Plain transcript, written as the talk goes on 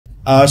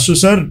So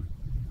sir,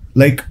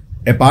 like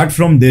apart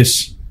from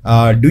this,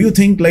 do you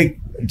think like,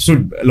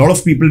 so a lot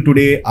of people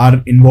today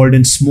are involved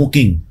in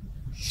smoking.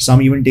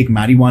 Some even take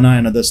marijuana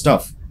and other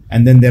stuff.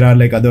 And then there are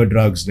like other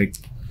drugs like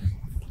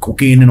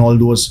cocaine and all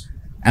those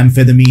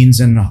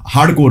amphetamines and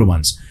hardcore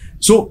ones.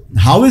 So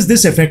how is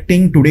this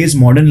affecting today's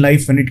modern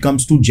life when it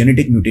comes to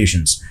genetic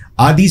mutations?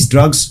 Are these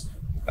drugs,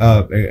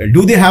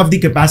 do they have the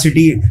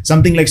capacity,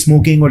 something like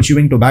smoking or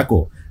chewing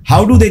tobacco?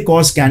 How do they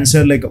cause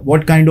cancer? Like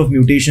what kind of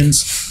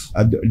mutations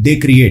they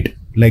create?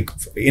 Like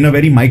in a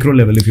very micro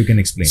level, if you can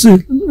explain. So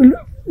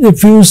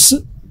if you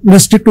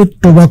restrict to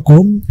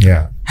tobacco,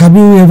 yeah. Have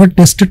you ever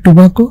tested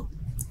tobacco?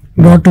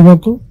 Raw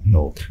tobacco?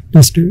 No.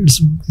 Tested. It's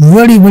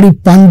very, very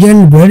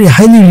pungent, very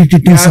highly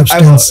irritating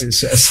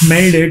substance. I've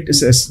smelled it.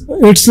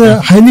 It's a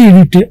highly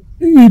irritating.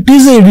 It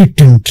is an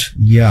irritant.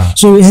 Yeah.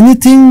 So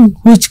anything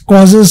which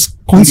causes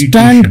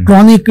constant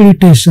chronic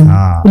irritation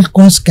will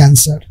cause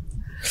cancer.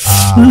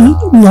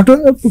 Not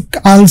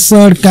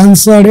ulcer,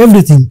 cancer,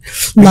 everything.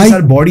 Because like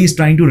our body is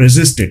trying to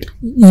resist it.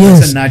 Yes.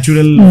 It's a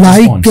natural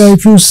response.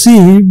 If you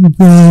see,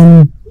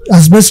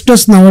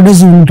 asbestos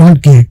nowadays you will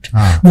not get.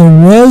 There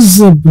was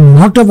a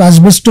lot of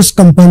asbestos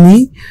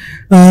company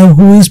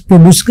who is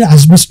producing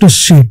asbestos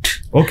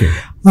sheet. Okay.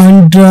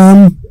 And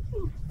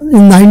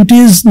in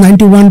 90s,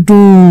 91 to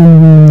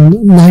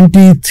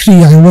 93,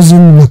 I was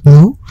in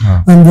Lucknow,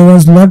 and there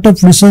was a lot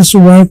of research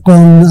work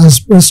on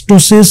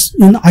asbestosis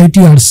in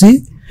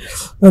ITRC.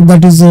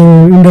 That is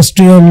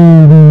Industrial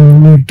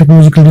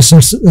Technological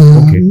Research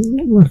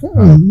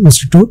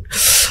Institute.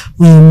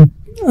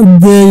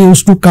 They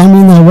used to come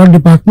in our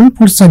department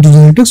for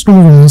cytogenetics,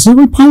 chromosome analysis.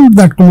 We found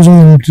that chromosome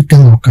analysis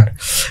can occur.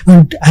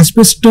 And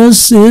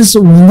asbestos is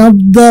one of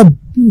the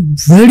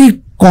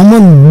very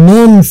common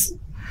known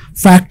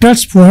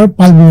factors for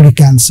pulmonary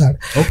cancer.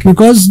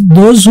 Because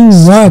those who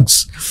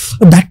works,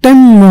 that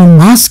time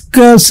mask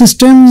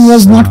system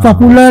was not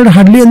popular,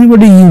 hardly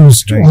anybody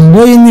used.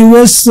 Although in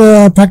US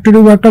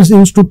factory workers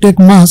used to take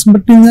mask,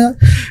 but in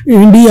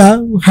India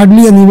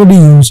hardly anybody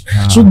used.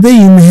 So they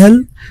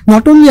inhale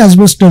not only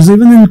asbestos,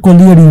 even in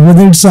colliery,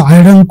 whether it's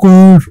iron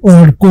core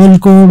or coal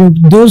core,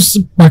 those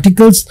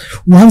particles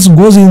once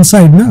goes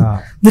inside,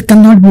 they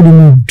cannot be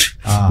removed.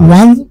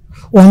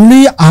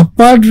 Only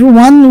upper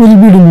one will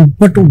be removed,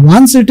 but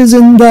once it is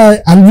in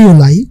the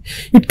alveoli,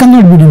 it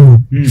cannot be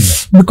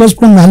removed. Because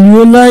from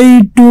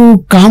alveoli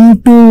to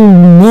come to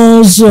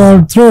nose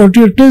or throat,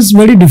 it is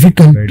very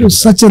difficult. It's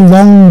such a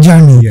long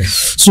journey.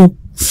 So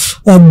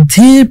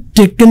they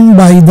taken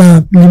by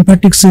the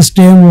lymphatic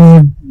system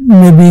or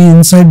maybe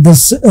inside the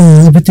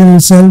epithelial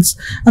cells,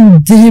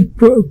 and they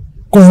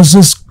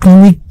causes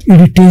chronic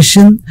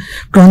irritation,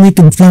 chronic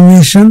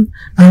inflammation,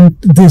 and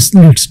this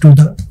leads to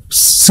the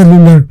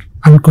cellular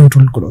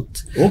uncontrolled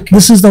growth.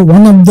 This is the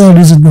one of the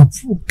reasons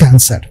of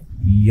cancer.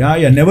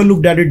 Yeah, never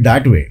looked at it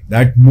that way.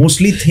 That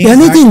mostly things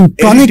anything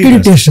chronic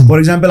irritation. For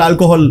example,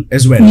 alcohol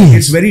as well.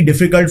 It's very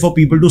difficult for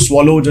people to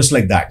swallow just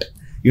like that.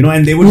 You know,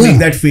 and they would make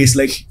that face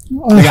like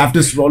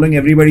after swallowing,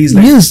 everybody's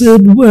like. Yes,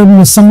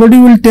 somebody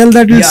will tell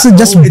that it's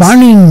just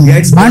burning. Yeah,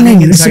 it's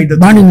burning inside the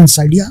burning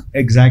inside. Yeah,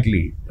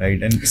 exactly.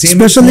 Right, and same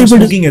with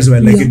smoking as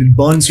well. Like it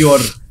burns your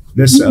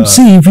this.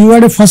 See, if you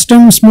are a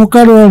first-time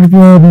smoker or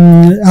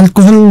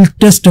alcohol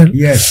tester,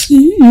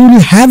 you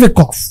will have a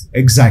cough.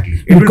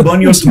 Exactly, it will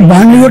burn your throat.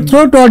 Burn your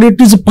throat, or it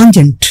is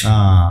pungent.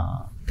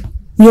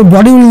 Your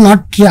body will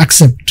not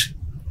accept.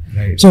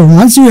 Right. So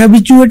once you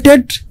habituate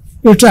it,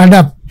 it's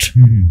adapt.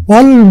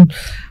 All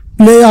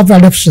play of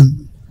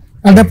adaptation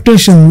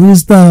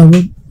is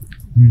the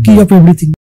key of everything.